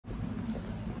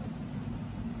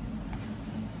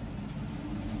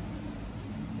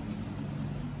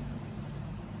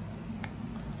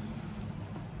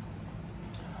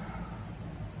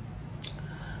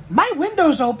My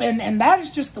window's open, and that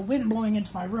is just the wind blowing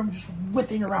into my room, just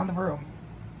whipping around the room.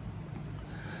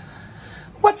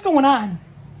 What's going on?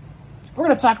 We're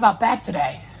going to talk about that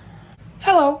today.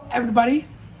 Hello, everybody.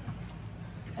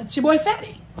 It's your boy,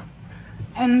 Fatty.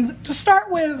 And to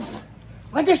start with,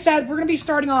 like I said, we're going to be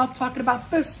starting off talking about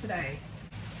this today.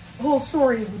 The whole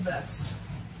story is with this.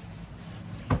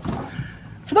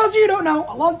 For those of you who don't know,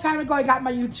 a long time ago, I got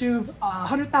my YouTube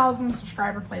 100,000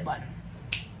 subscriber play button.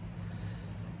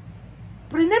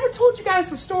 But I never told you guys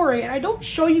the story, and I don't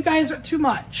show you guys it too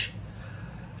much.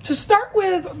 To start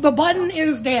with, the button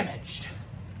is damaged.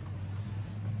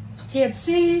 You can't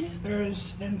see,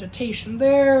 there's an indentation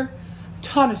there,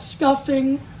 ton of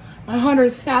scuffing, my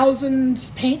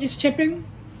 100,000 paint is chipping.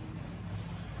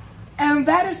 And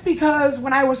that is because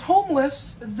when I was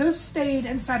homeless, this stayed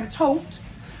inside a tote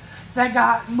that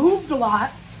got moved a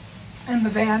lot in the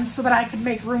van so that I could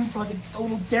make room for like a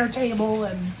little dinner table,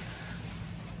 and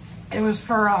it was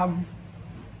for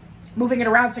moving it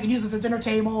around so I could use it as a dinner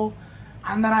table,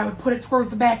 and then I would put it towards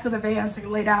the back of the van so I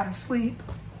could lay down and sleep.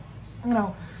 You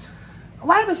know, a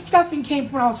lot of the stuffing came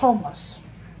from when I was homeless.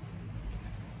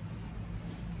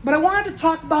 But I wanted to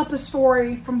talk about the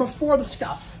story from before the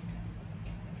stuff.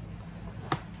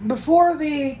 Before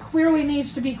the clearly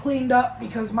needs to be cleaned up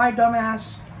because my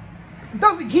dumbass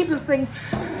doesn't keep this thing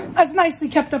as nicely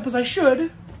kept up as I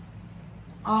should.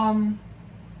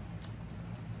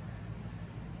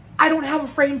 I don't have a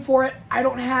frame for it. I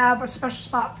don't have a special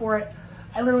spot for it.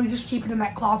 I literally just keep it in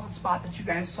that closet spot that you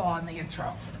guys saw in the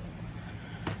intro.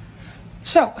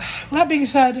 So, with that being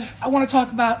said, I want to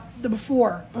talk about the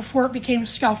before it became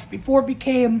scuffed, before it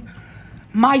became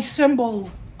my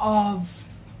symbol of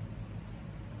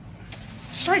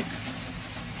strength.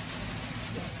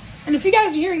 And if you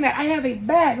guys are hearing that, I have a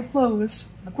bag of clothes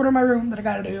in the corner of my room that I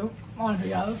gotta do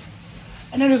laundry of.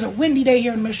 And then there's a windy day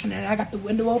here in Michigan, and I got the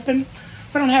window open.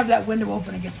 If I don't have that window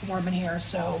open, it gets warm in here,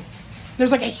 so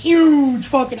there's like a huge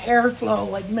fucking airflow,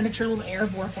 like miniature little air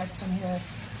vortex in here.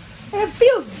 And it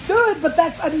feels good, but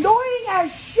that's annoying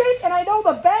as shit, and I know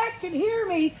the back can hear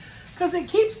me because it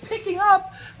keeps picking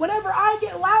up whenever I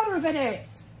get louder than it.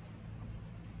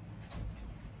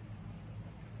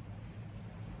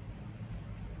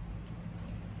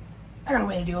 I got a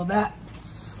way to deal with that.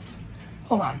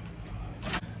 Hold on.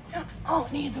 Yeah, all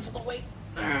it needs is a little weight.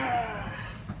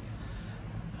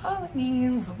 All it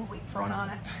needs is a little weight thrown on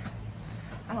it.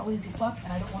 I'm a lazy fuck,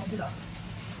 and I don't want to get up.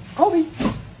 Kobe!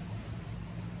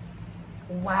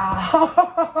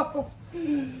 Wow!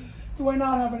 Do I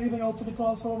not have anything else to the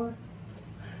toss over?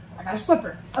 I got a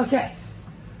slipper. Okay.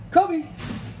 Kobe!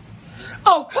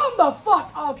 Oh, come the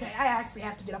fuck! Okay, I actually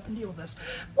have to get up and deal with this.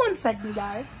 1 second,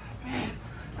 guys. Man,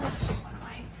 this is so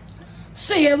annoying.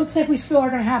 So yeah, it looks like we still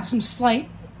are going to have some slight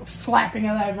flapping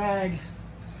of that bag.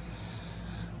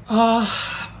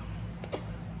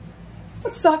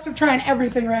 What sucks, I'm trying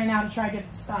everything right now to try to get it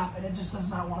to stop, and it just does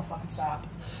not want to fucking stop.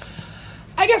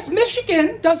 I guess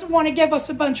Michigan doesn't want to give us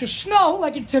a bunch of snow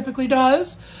like it typically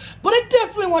does, but it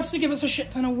definitely wants to give us a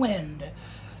shit ton of wind.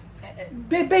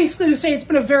 Basically to say it's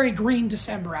been a very green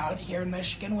December out here in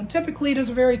Michigan, when typically it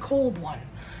is a very cold one.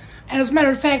 And as a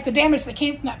matter of fact, the damage that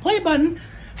came from that play button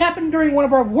happened during one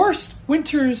of our worst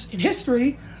winters in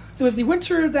history. It was the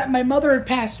winter that my mother had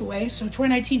passed away, so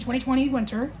 2019-2020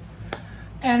 winter.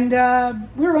 And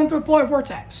we were going through a polar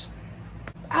vortex.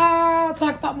 I'll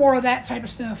talk about more of that type of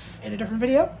stuff in a different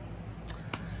video.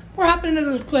 We're hopping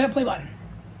into the play button.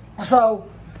 So,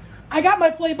 I got my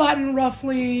play button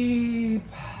roughly,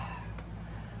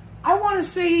 I want to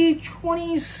say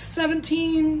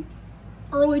 2017,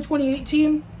 early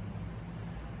 2018.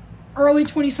 Early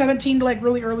 2017 to like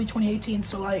really early 2018,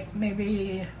 so like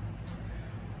maybe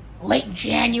late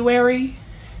January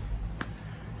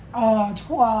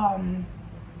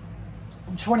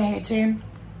 2018.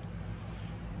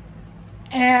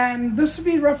 And this would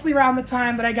be roughly around the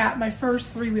time that I got my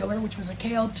first three-wheeler, which was a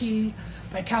KLT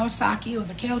by Kawasaki. It was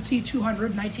a KLT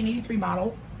 200, 1983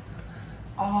 model.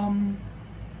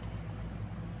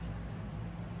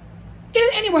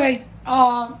 Anyway,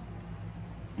 my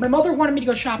mother wanted me to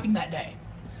go shopping that day.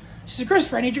 She said,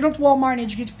 Christopher, I need you to go to Walmart. I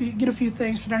need you to get a few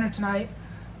things for dinner tonight.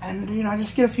 And, you know,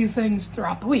 just get a few things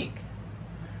throughout the week.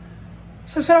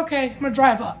 So I said, okay, I'm going to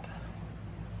drive up.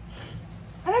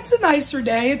 And it's a nicer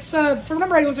day. It's, if I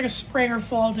remember right, it was like a spring or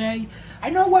fall day.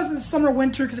 I know it wasn't summer,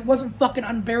 winter, because it wasn't fucking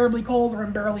unbearably cold or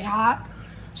unbearably hot.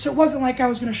 So it wasn't like I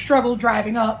was going to struggle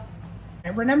driving up. I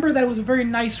remember that it was a very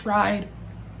nice ride.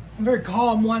 A very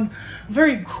calm one.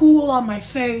 Very cool on my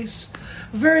face.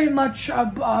 Very much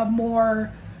a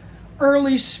more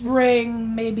early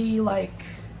spring, maybe like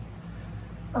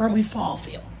early fall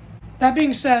feel. That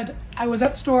being said, I was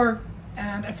at the store,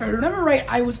 and if I remember right,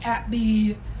 I was at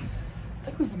the, I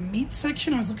think it was the meat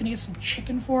section. I was looking to get some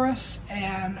chicken for us,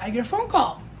 and I get a phone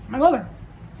call from my mother.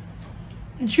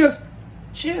 And she goes,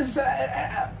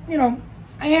 you know,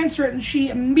 I answer it, and she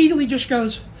immediately just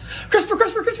goes, Christopher,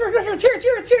 it's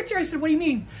here. I said, what do you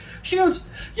mean? She goes,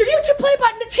 your YouTube play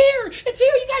button, it's here.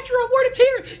 You got your reward, it's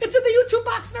here. It's in the YouTube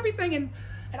box and everything. And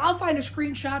I'll find a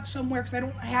screenshot somewhere because I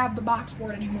don't have the box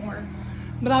for it anymore.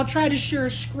 But I'll try to share a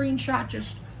screenshot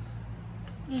just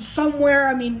somewhere.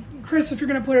 I mean, Chris, if you're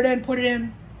going to put it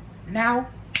in now.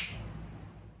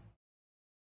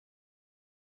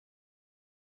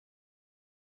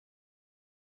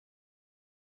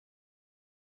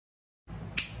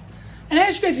 And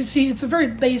as you guys can see, it's a very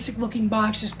basic looking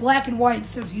box, just black and white, it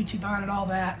says YouTube on it, all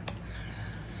that.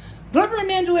 Delivery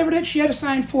man delivered it, she had to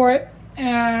sign for it,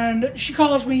 and she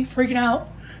calls me, freaking out.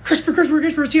 Christopher,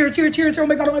 it's here, oh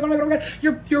my god,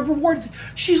 your reward.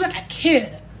 She's like a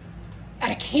kid at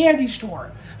a candy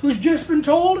store who's just been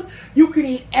told you can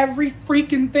eat every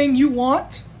freaking thing you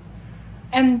want,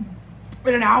 and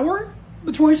in an hour,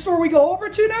 the toy store we go over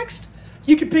to next,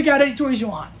 you can pick out any toys you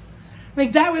want.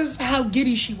 Like, that was how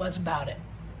giddy she was about it.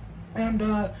 And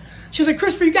she was like,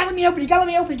 Christopher, you gotta let me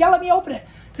open it.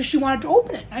 Because she wanted to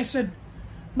open it. And I said,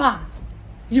 Mom,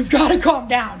 you've got to calm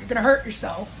down. You're going to hurt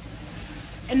yourself.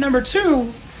 And number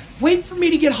two, wait for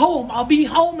me to get home. I'll be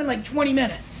home in like 20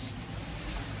 minutes.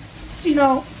 So, you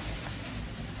know,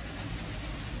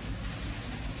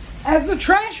 as the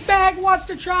trash bag wants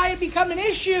to try and become an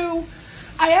issue,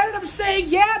 I ended up saying,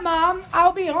 yeah, Mom,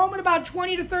 I'll be home in about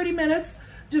 20 to 30 minutes.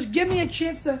 Just give me a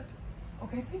chance to...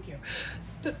 Okay, thank you.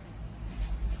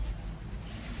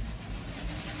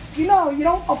 You know, you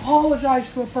don't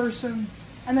apologize to a person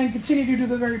and then continue to do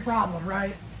the very problem,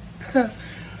 right?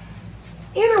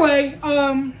 Either way,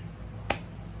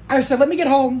 I said, let me get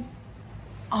home.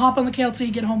 I'll hop on the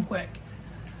KLT, get home quick.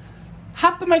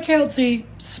 Hopped on my KLT,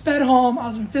 sped home. I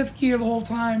was in 5th gear the whole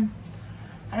time.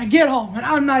 And I get home, and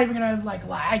I'm not even going to, like,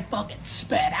 lie. I fucking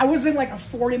sped. I was in, like, a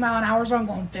 40-mile-an-hour zone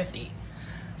going 50.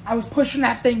 I was pushing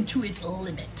that thing to its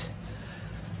limit.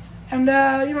 And, you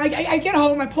know, I get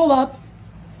home, I pull up,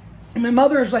 and my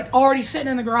mother is, like, already sitting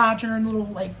in the garage in her little,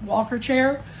 like, walker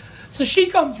chair. So she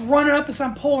comes running up as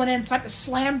I'm pulling in, so I have to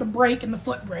slam the brake and the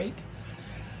foot brake,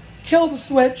 kill the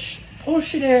switch,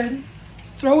 push it in,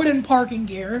 throw it in parking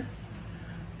gear.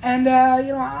 And,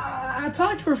 you know, I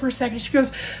talked to her for a second. She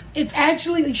goes, it's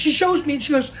actually, like, she shows me, and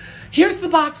she goes, here's the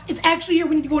box. It's actually here.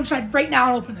 We need to go inside right now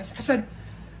and open this. I said,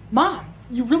 Mom,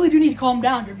 you really do need to calm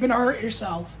down. You're going to hurt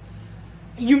yourself.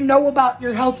 You know about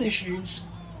your health issues.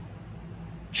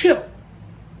 Chill.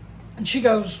 And she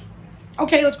goes,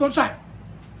 okay, let's go inside.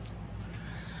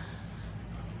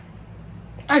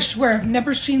 I swear, I've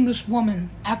never seen this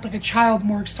woman act like a child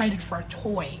more excited for a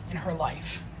toy in her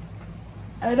life.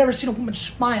 I've never seen a woman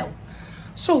smile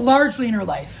so largely in her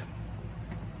life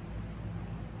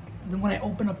than when I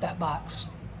opened up that box.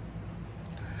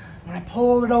 When I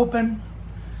pulled it open,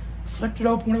 flipped it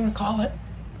open, what do you want to call it?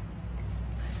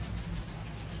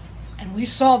 And we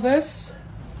saw this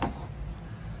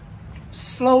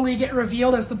slowly get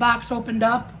revealed as the box opened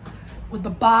up with the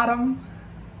bottom.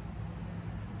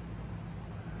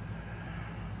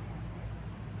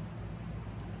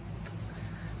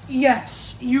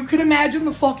 Yes, you can imagine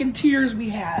the fucking tears we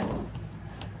had.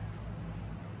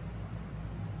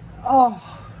 Oh.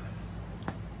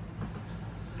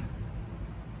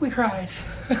 We cried.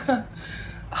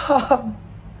 I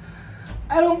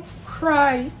don't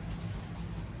cry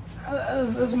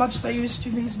as much as I used to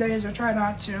these days. I try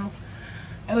not to.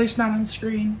 At least not on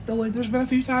screen. Though there's been a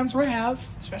few times where I have,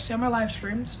 especially on my live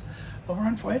streams over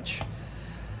on Twitch.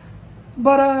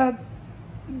 But,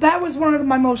 that was one of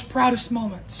my most proudest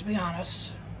moments, to be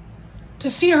honest. To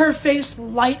see her face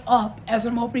light up as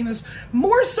I'm opening this.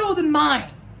 More so than mine.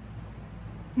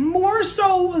 More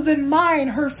so than mine,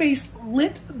 her face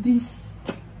lit the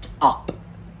up.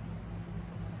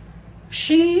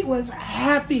 She was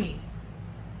happy.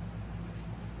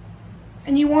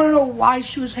 And you want to know why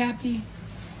she was happy?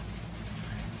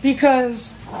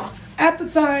 Because at the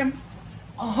time,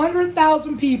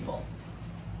 100,000 people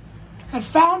had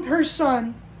found her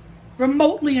son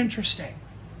remotely interesting,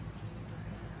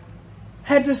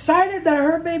 had decided that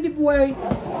her baby boy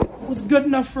was good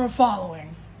enough for a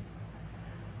following.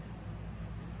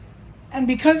 And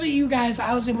because of you guys,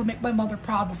 I was able to make my mother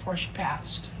proud before she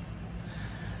passed.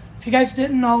 If you guys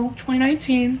didn't know,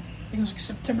 2019, I think it was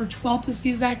September 12th is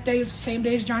the exact day. It was the same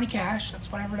day as Johnny Cash.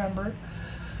 That's what I remember.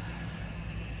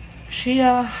 She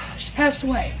passed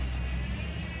away.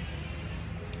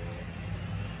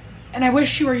 And I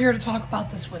wish she were here to talk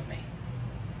about this with me.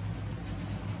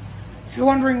 If you're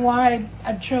wondering why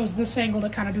I chose this angle to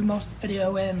kind of do most of the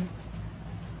video in,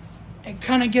 it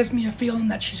kind of gives me a feeling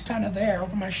that she's kind of there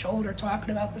over my shoulder talking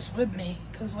about this with me.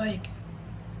 Because, like,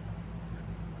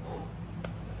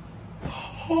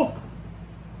 oh,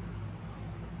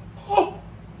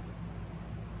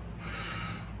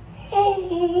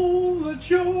 the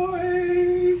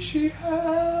joy she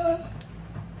had.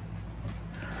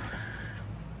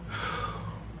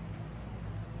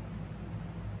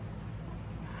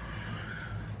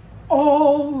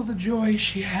 Oh, the joy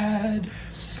she had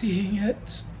seeing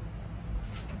it.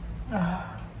 God,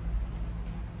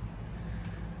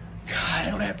 I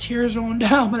don't have tears rolling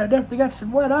down, but I definitely got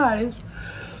some wet eyes.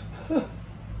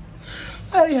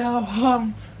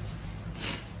 Anyhow,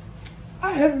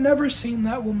 I have never seen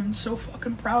that woman so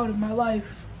fucking proud in my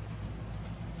life.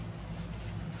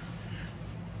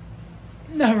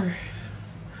 Never.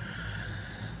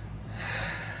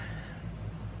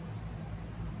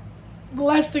 The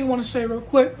last thing I want to say real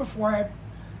quick before I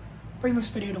bring this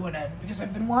video to an end, because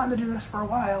I've been wanting to do this for a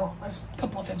while. There's a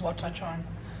couple of things I'll touch on.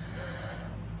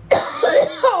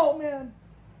 Oh, man.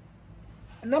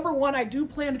 Number one, I do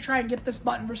plan to try and get this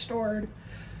button restored.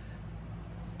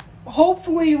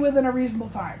 Hopefully within a reasonable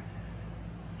time.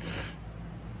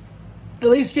 At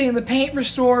least getting the paint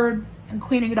restored and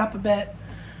cleaning it up a bit.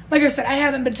 Like I said, I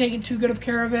haven't been taking too good of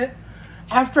care of it.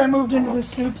 After I moved into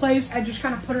this new place, I just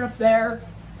kind of put it up there.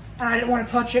 And I didn't want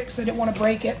to touch it because I didn't want to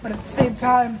break it. But at the same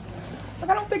time,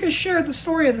 like, I don't think I shared the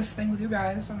story of this thing with you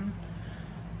guys. And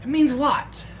it means a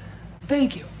lot.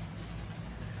 Thank you.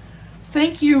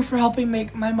 Thank you for helping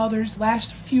make my mother's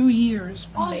last few years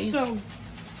amazing. Also,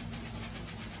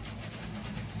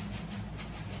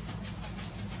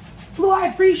 well, I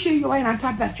appreciate you laying on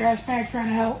top of that trash bag trying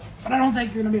to help, but I don't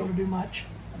think you're going to be able to do much.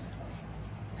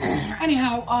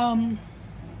 Anyhow,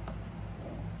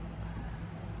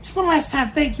 just one last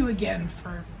time, thank you again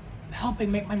for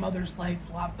helping make my mother's life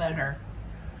a lot better.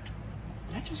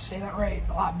 Did I just say that right?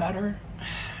 A lot better?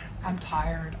 I'm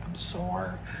tired. I'm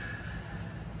sore.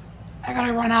 I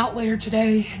gotta run out later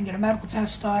today and get a medical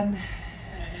test done.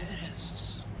 It is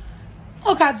just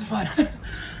all kinds of fun.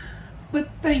 But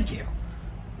thank you.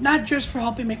 Not just for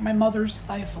helping make my mother's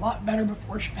life a lot better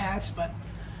before she passed, but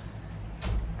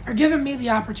for giving me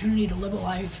the opportunity to live a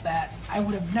life that I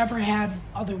would have never had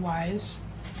otherwise.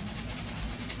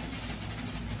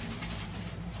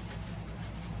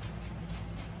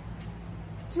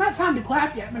 It's not time to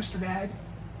clap yet, Mr. Bag.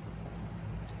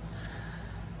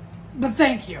 But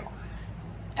thank you.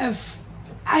 If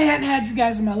I hadn't had you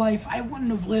guys in my life, I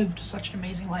wouldn't have lived such an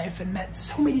amazing life and met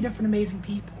so many different amazing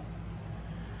people.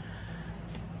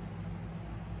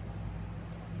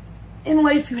 In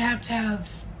life, you have to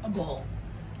have a goal.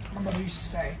 My mother used to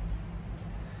say.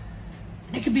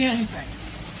 And it could be anything.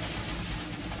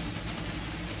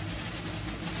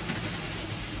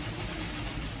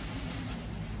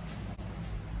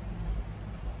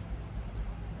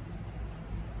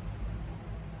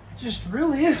 Just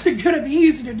really isn't going to be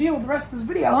easy to deal with the rest of this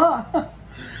video, huh?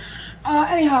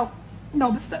 Anyhow,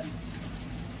 no, but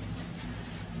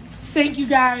thank you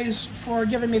guys for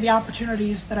giving me the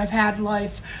opportunities that I've had in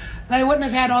life that I wouldn't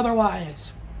have had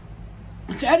otherwise.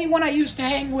 To anyone I used to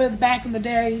hang with back in the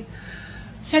day,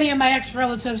 to any of my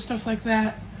ex-relatives, stuff like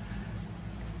that,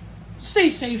 stay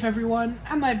safe, everyone.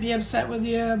 I might be upset with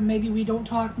you, maybe we don't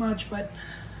talk much, but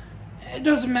it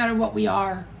doesn't matter what we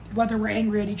are. Whether we're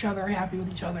angry at each other or happy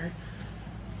with each other,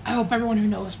 I hope everyone who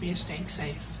knows me is staying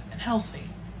safe and healthy.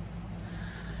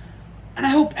 And I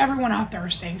hope everyone out there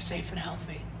is staying safe and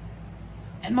healthy.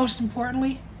 And most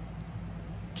importantly,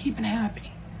 keeping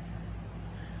happy.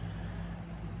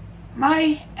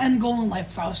 My end goal in life,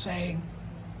 as I was saying,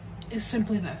 is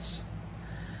simply this.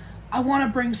 I want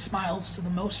to bring smiles to the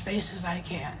most faces I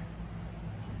can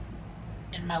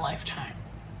in my lifetime.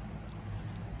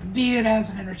 Be it as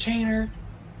an entertainer,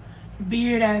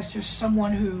 be it as just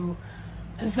someone who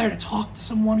is there to talk to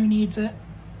someone who needs it,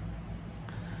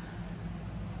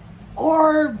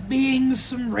 or being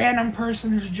some random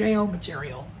person who's J.O.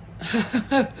 material.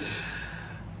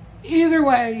 Either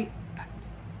way,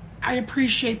 I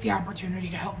appreciate the opportunity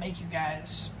to help make you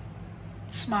guys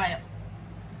smile,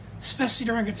 especially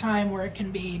during a time where it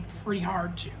can be pretty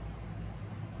hard to.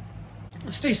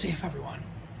 Stay safe, everyone.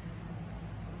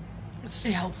 Stay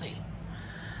healthy.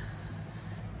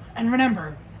 And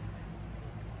remember,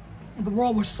 the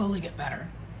world will slowly get better.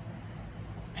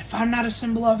 If I'm not a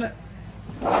symbol of it,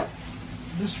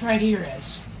 this right here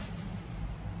is.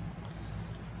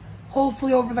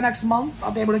 Hopefully over the next month,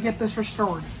 I'll be able to get this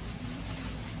restored.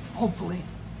 Hopefully.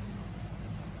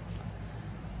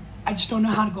 I just don't know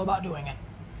how to go about doing it.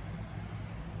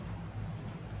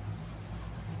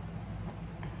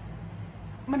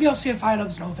 Maybe I'll see if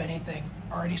iDubbbz know of anything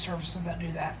or any services that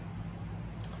do that.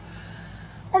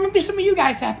 Or maybe some of you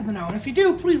guys happen to know. And if you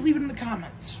do, please leave it in the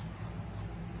comments.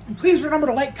 And please remember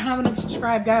to like, comment, and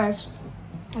subscribe, guys,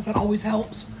 as that always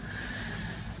helps.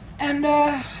 And,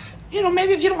 you know,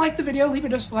 maybe if you don't like the video, leave a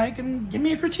dislike and give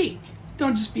me a critique.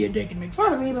 Don't just be a dick and make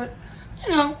fun of me, but, you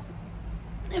know,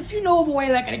 if you know of a way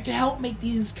that can help make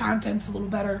these contents a little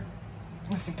better,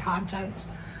 I said contents,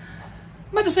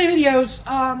 I'm about to say videos,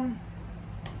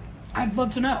 I'd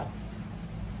love to know.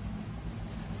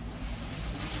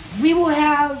 We will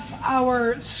have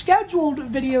our scheduled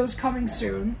videos coming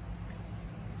soon.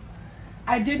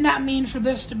 I did not mean for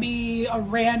this to be a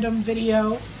random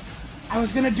video. I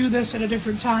was going to do this at a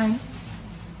different time,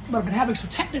 but I've been having some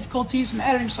tech difficulties, some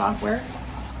editing software,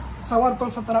 so I want to throw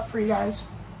something up for you guys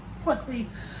quickly.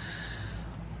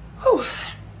 Whew.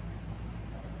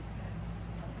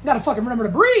 Gotta fucking remember to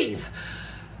breathe.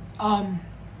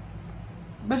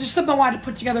 But just something I wanted to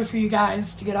put together for you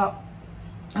guys to get up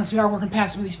as we are working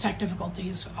past some of these tech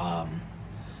difficulties.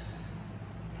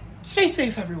 Stay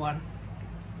safe, everyone.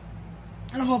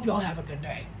 And I hope you all have a good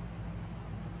day.